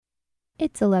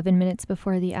It's 11 minutes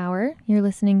before the hour. You're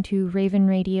listening to Raven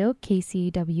Radio,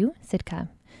 KCW, Sitka.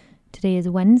 Today is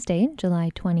Wednesday,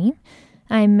 July 20.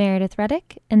 I'm Meredith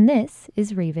Reddick, and this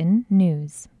is Raven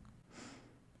News.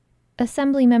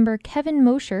 Assemblymember Kevin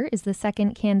Mosher is the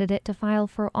second candidate to file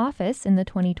for office in the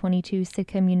 2022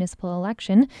 Sitka municipal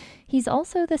election. He's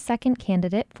also the second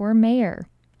candidate for mayor.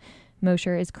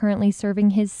 Mosher is currently serving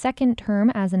his second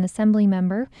term as an assembly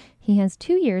member. He has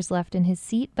 2 years left in his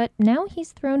seat, but now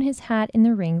he's thrown his hat in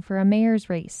the ring for a mayor's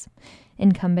race.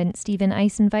 Incumbent Stephen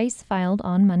Eisenweiss filed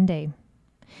on Monday.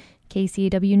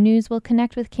 KCW News will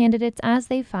connect with candidates as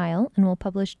they file and will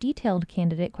publish detailed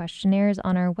candidate questionnaires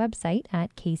on our website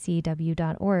at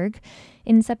kcw.org.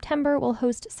 In September, we'll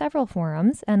host several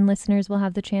forums, and listeners will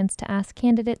have the chance to ask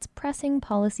candidates pressing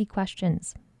policy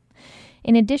questions.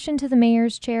 In addition to the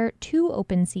mayor's chair, 2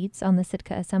 open seats on the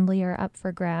Sitka Assembly are up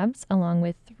for grabs, along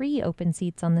with 3 open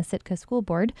seats on the Sitka School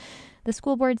Board. The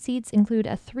school board seats include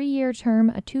a 3-year term,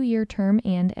 a 2-year term,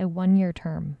 and a 1-year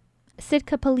term.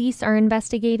 Sitka police are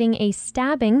investigating a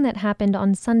stabbing that happened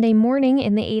on Sunday morning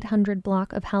in the 800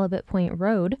 block of Halibut Point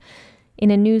Road. In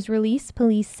a news release,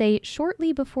 police say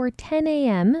shortly before 10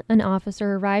 a.m., an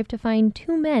officer arrived to find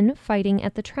 2 men fighting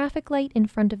at the traffic light in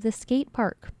front of the skate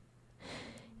park.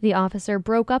 The officer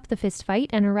broke up the fistfight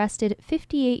and arrested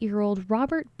 58-year-old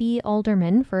Robert B.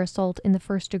 Alderman for assault in the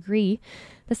first degree.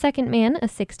 The second man, a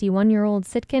 61-year-old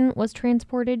Sitkan, was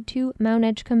transported to Mount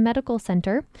Edgecombe Medical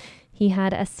Center. He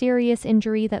had a serious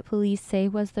injury that police say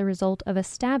was the result of a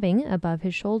stabbing above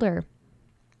his shoulder.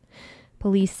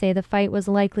 Police say the fight was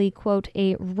likely, quote,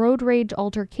 a road rage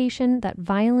altercation that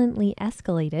violently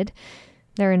escalated.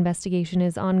 Their investigation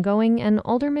is ongoing, and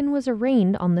Alderman was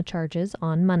arraigned on the charges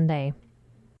on Monday.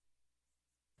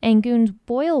 Angoon's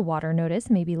boil water notice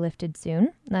may be lifted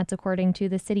soon. That's according to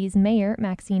the city's mayor,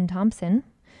 Maxine Thompson.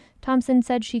 Thompson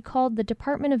said she called the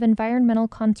Department of Environmental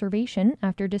Conservation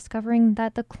after discovering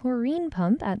that the chlorine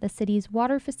pump at the city's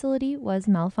water facility was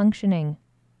malfunctioning.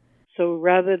 So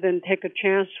rather than take a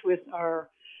chance with our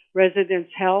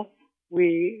residents' health,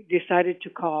 we decided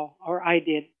to call, or I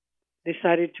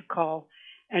decided to call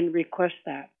and request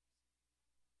that.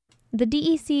 The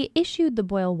DEC issued the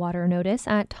boil water notice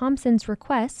at Thompson's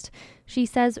request. She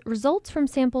says results from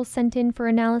samples sent in for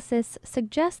analysis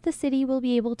suggest the city will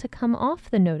be able to come off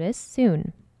the notice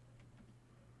soon.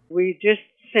 We just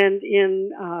sent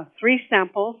in 3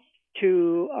 samples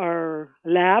to our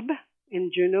lab in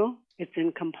Juneau. It's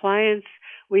in compliance.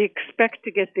 We expect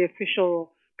to get the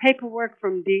official paperwork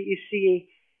from DEC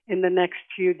in the next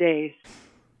few days.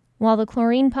 While the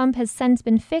chlorine pump has since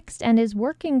been fixed and is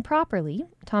working properly,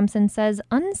 Thompson says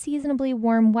unseasonably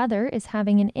warm weather is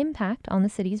having an impact on the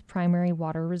city's primary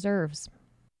water reserves.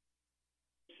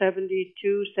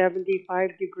 72,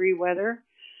 75-degree weather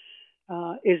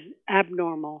is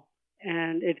abnormal,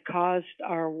 and it caused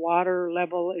our water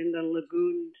level in the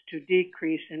lagoons to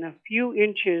decrease, and a few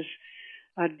inches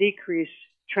decrease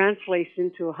translates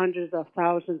into hundreds of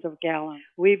thousands of gallons.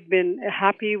 We've been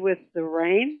happy with the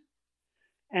rain,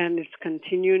 and it's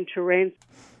continuing to rain.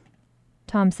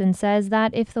 Thompson says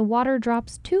that if the water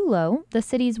drops too low, the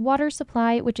city's water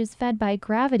supply, which is fed by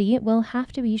gravity, will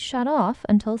have to be shut off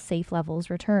until safe levels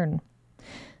return.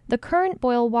 The current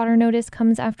boil water notice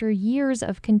comes after years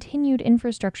of continued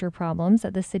infrastructure problems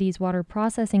at the city's water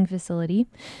processing facility.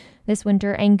 This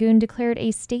winter, Angoon declared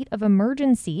a state of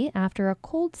emergency after a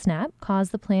cold snap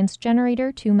caused the plant's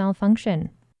generator to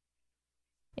malfunction.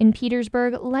 In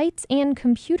Petersburg, lights and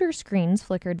computer screens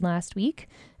flickered last week,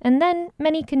 and then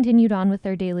many continued on with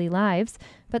their daily lives,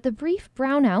 but the brief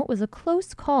brownout was a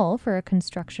close call for a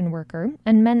construction worker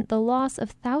and meant the loss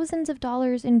of thousands of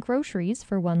dollars in groceries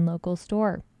for one local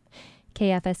store.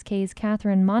 KFSK's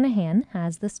Catherine Monahan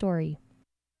has the story.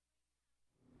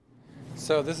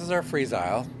 So this is our freeze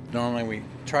aisle. Normally we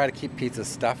try to keep pizza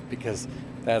stuffed because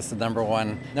that's the number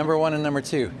one and number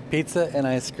 2, pizza and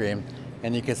ice cream.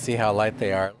 And you can see how light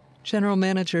they are. General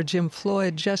Manager Jim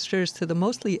Floyd gestures to the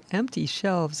mostly empty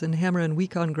shelves in Hammer and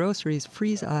Weekon Grocery's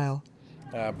freeze aisle.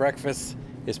 Breakfast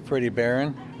is pretty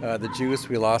barren. The juice,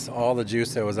 we lost all the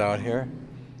juice that was out here.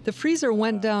 The freezer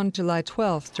went down July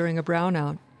 12th during a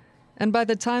brownout. And by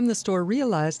the time the store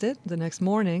realized it, the next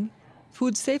morning,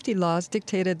 food safety laws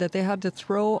dictated that they had to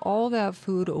throw all that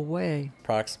food away.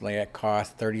 Approximately at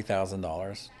cost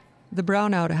 $30,000. The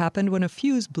brownout happened when a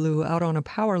fuse blew out on a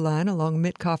power line along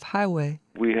Mitkoff Highway.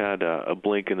 We had a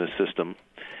blink in the system,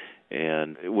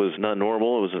 and it was not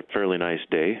normal. It was a fairly nice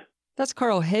day. That's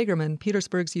Carl Hagerman,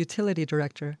 Petersburg's utility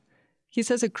director. He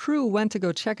says a crew went to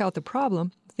go check out the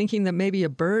problem, thinking that maybe a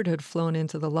bird had flown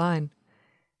into the line.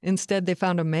 Instead, they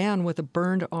found a man with a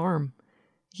burned arm.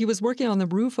 He was working on the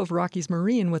roof of Rockies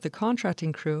Marine with a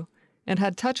contracting crew and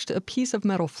had touched a piece of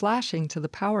metal flashing to the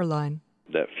power line.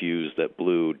 That fuse that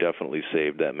blew definitely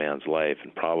saved that man's life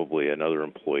and probably another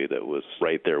employee that was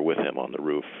right there with him on the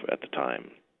roof at the time.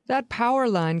 That power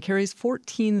line carries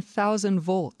 14,000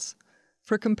 volts.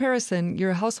 For comparison,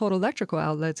 your household electrical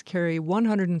outlets carry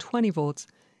 120 volts,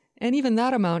 and even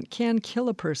that amount can kill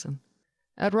a person.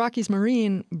 At Rockies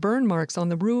Marine, burn marks on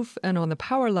the roof and on the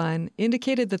power line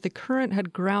indicated that the current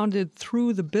had grounded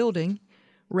through the building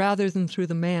rather than through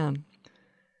the man,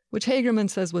 which Hagerman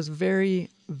says was very,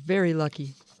 very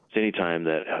lucky. Anytime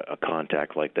that a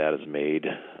contact like that is made,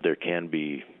 there can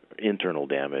be internal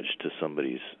damage to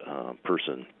somebody's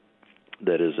person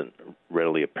that isn't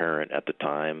readily apparent at the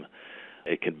time.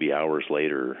 It can be hours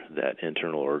later that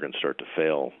internal organs start to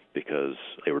fail because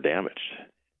they were damaged.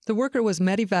 The worker was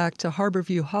medevaced to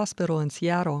Harborview Hospital in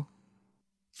Seattle.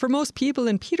 For most people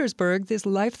in Petersburg, this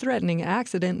life-threatening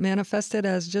accident manifested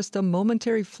as just a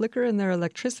momentary flicker in their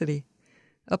electricity.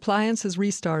 Appliances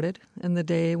restarted, and the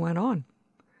day went on.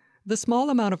 The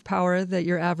small amount of power that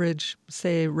your average,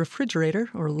 say, refrigerator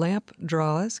or lamp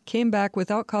draws came back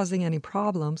without causing any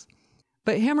problems.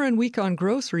 But Hammer & Weekon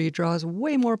Grocery draws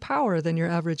way more power than your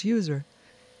average user.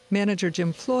 Manager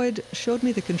Jim Floyd showed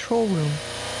me the control room.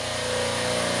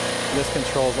 This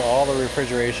controls all the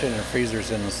refrigeration and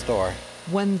freezers in the store.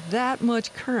 When that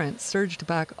much current surged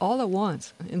back all at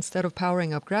once, instead of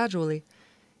powering up gradually,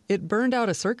 it burned out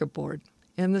a circuit board,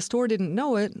 and the store didn't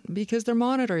know it because their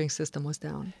monitoring system was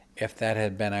down. If that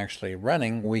had been actually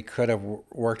running, we could have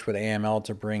worked with AML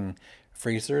to bring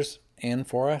freezers in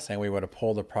for us, and we would have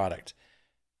pulled the product.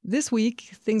 This week,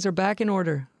 things are back in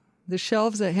order. The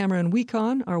shelves at Hammer &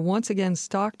 Weekon are once again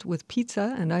stocked with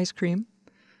pizza and ice cream.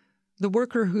 The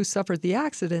worker who suffered the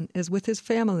accident is with his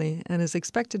family and is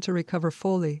expected to recover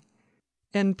fully.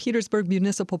 And Petersburg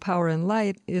Municipal Power and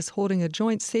Light is holding a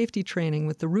joint safety training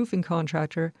with the roofing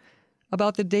contractor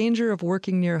about the danger of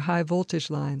working near high voltage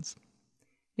lines.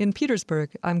 In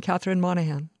Petersburg, I'm Catherine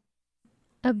Monahan.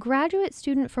 A graduate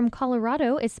student from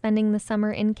Colorado is spending the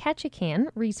summer in Ketchikan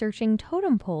researching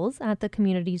totem poles at the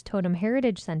community's Totem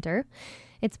Heritage Center.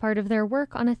 It's part of their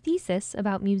work on a thesis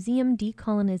about museum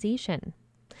decolonization.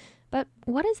 But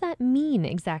what does that mean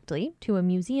exactly to a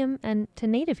museum and to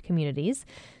Native communities?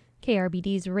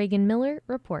 KRBD's Reagan Miller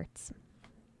reports.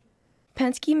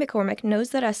 Penske McCormick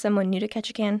knows that as someone new to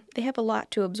Ketchikan, they have a lot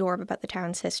to absorb about the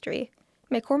town's history.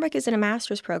 McCormick is in a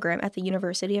master's program at the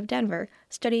University of Denver,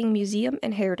 studying museum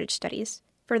and heritage studies.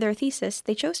 For their thesis,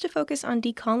 they chose to focus on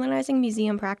decolonizing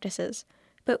museum practices.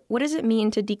 But what does it mean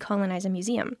to decolonize a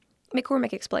museum?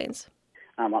 McCormick explains.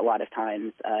 A lot of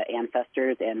times,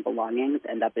 ancestors and belongings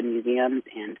end up in museums,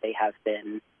 and they have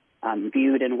been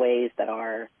viewed in ways that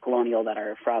are colonial, that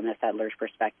are from a settler's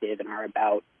perspective, and are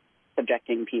about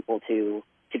subjecting people to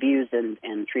views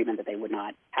and treatment that they would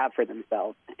not have for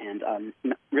themselves, and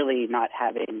really not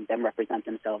having them represent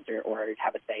themselves or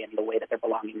have a say in the way that their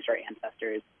belongings or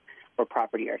ancestors or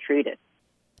property are treated.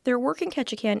 Their work in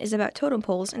Ketchikan is about totem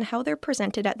poles and how they're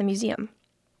presented at the museum.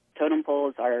 Totem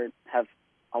poles have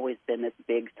always been this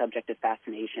big subject of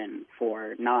fascination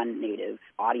for non-Native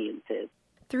audiences.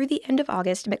 Through the end of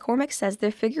August, McCormick says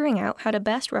they're figuring out how to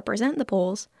best represent the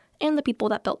poles and the people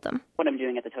that built them. What I'm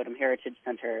doing at the Totem Heritage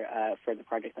Center for the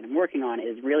project that I'm working on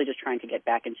is really just trying to get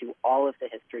back into all of the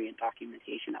history and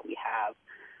documentation that we have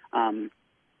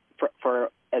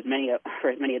for as many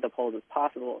of the poles as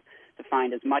possible, to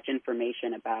find as much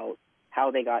information about how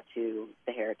they got to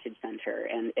the Heritage Center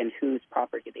and whose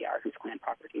property they are, whose clan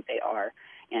property they are,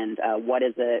 and what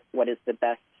is the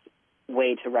best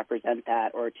way to represent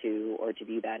that or to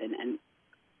view that, and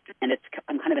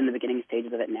I'm kind of in the beginning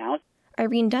stages of it now.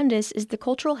 Irene Dundas is the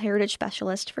cultural heritage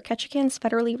specialist for Ketchikan's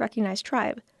federally recognized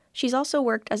tribe. She's also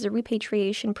worked as a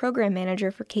repatriation program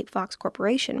manager for Cape Fox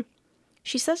Corporation.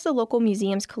 She says the local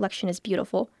museum's collection is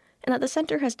beautiful, and that the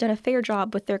center has done a fair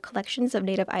job with their collections of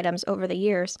Native items over the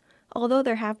years, although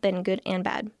there have been good and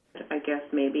bad. I guess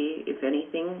maybe, if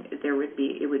anything,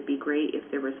 it would be great if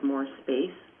there was more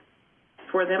space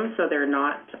for them, so they're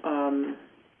not,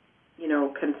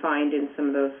 confined in some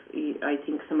of those. I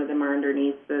think some of them are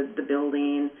underneath the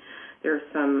building. There's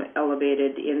some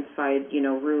elevated inside,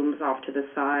 rooms off to the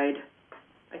side.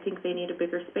 I think they need a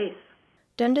bigger space.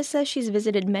 Dundas says she's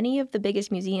visited many of the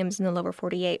biggest museums in the lower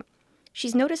 48.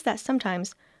 She's noticed that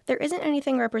sometimes there isn't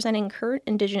anything representing current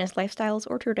Indigenous lifestyles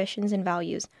or traditions and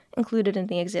values included in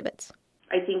the exhibits.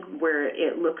 I think where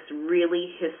it looks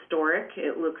really historic,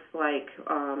 it looks like,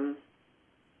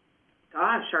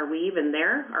 are we even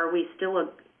there? Are we still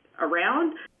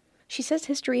around? She says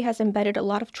history has embedded a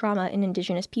lot of trauma in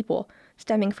Indigenous people,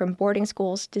 stemming from boarding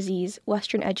schools, disease,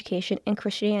 Western education, and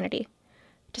Christianity.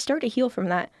 To start to heal from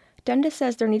that, Dundas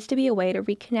says there needs to be a way to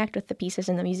reconnect with the pieces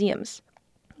in the museums.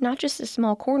 Not just a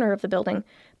small corner of the building,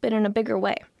 but in a bigger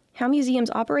way. How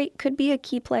museums operate could be a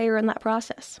key player in that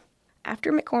process.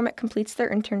 After McCormick completes their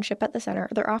internship at the center,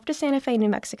 they're off to Santa Fe, New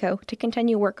Mexico to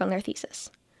continue work on their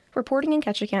thesis. Reporting in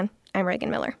Ketchikan, I'm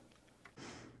Reagan Miller.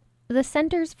 The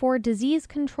Centers for Disease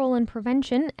Control and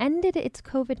Prevention ended its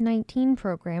COVID-19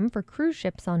 program for cruise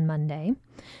ships on Monday.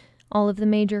 All of the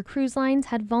major cruise lines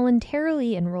had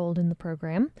voluntarily enrolled in the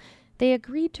program. They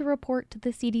agreed to report to the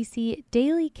CDC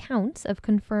daily counts of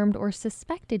confirmed or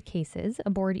suspected cases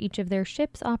aboard each of their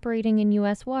ships operating in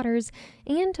U.S. waters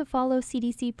and to follow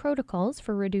CDC protocols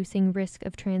for reducing risk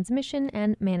of transmission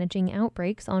and managing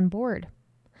outbreaks on board.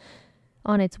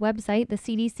 On its website, the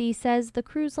CDC says the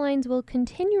cruise lines will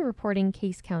continue reporting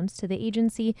case counts to the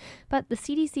agency, but the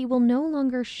CDC will no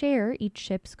longer share each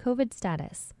ship's COVID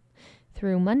status.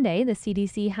 Through Monday, the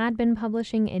CDC had been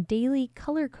publishing a daily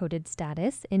color-coded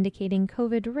status indicating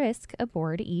COVID risk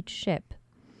aboard each ship.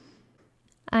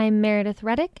 I'm Meredith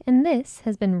Reddick, and this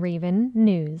has been Raven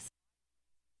News.